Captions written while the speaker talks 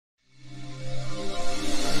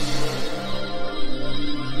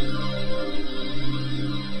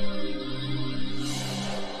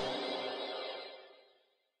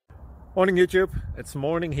Morning YouTube, it's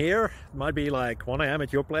morning here. It might be like 1 a.m.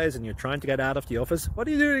 at your place and you're trying to get out of the office. What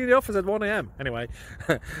are you doing in the office at 1 a.m? Anyway,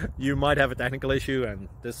 you might have a technical issue and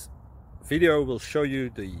this video will show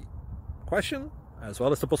you the question as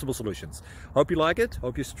well as the possible solutions. Hope you like it,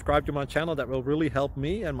 hope you subscribe to my channel. That will really help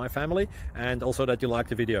me and my family, and also that you like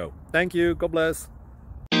the video. Thank you, God bless.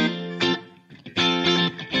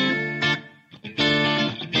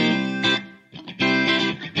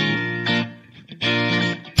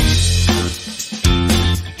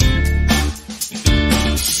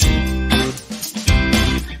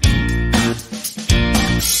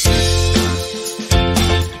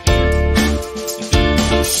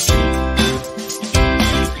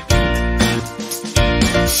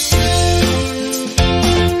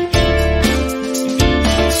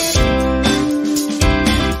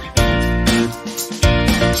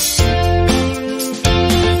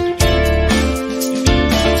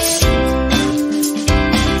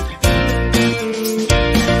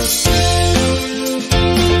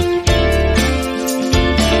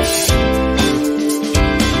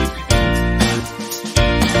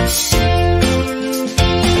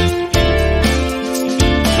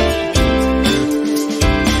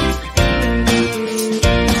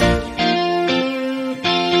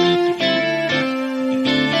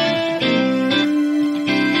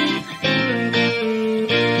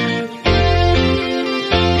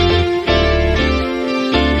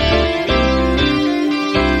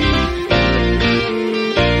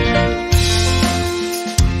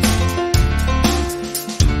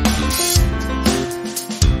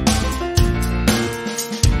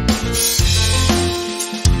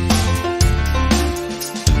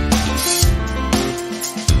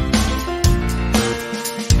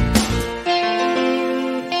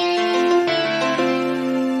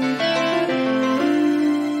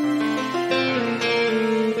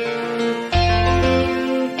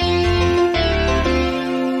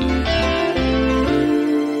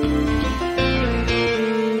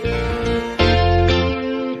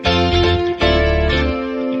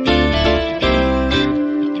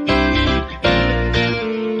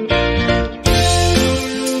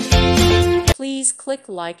 Please click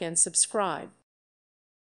like and subscribe.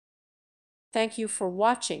 Thank you for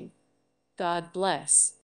watching. God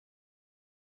bless.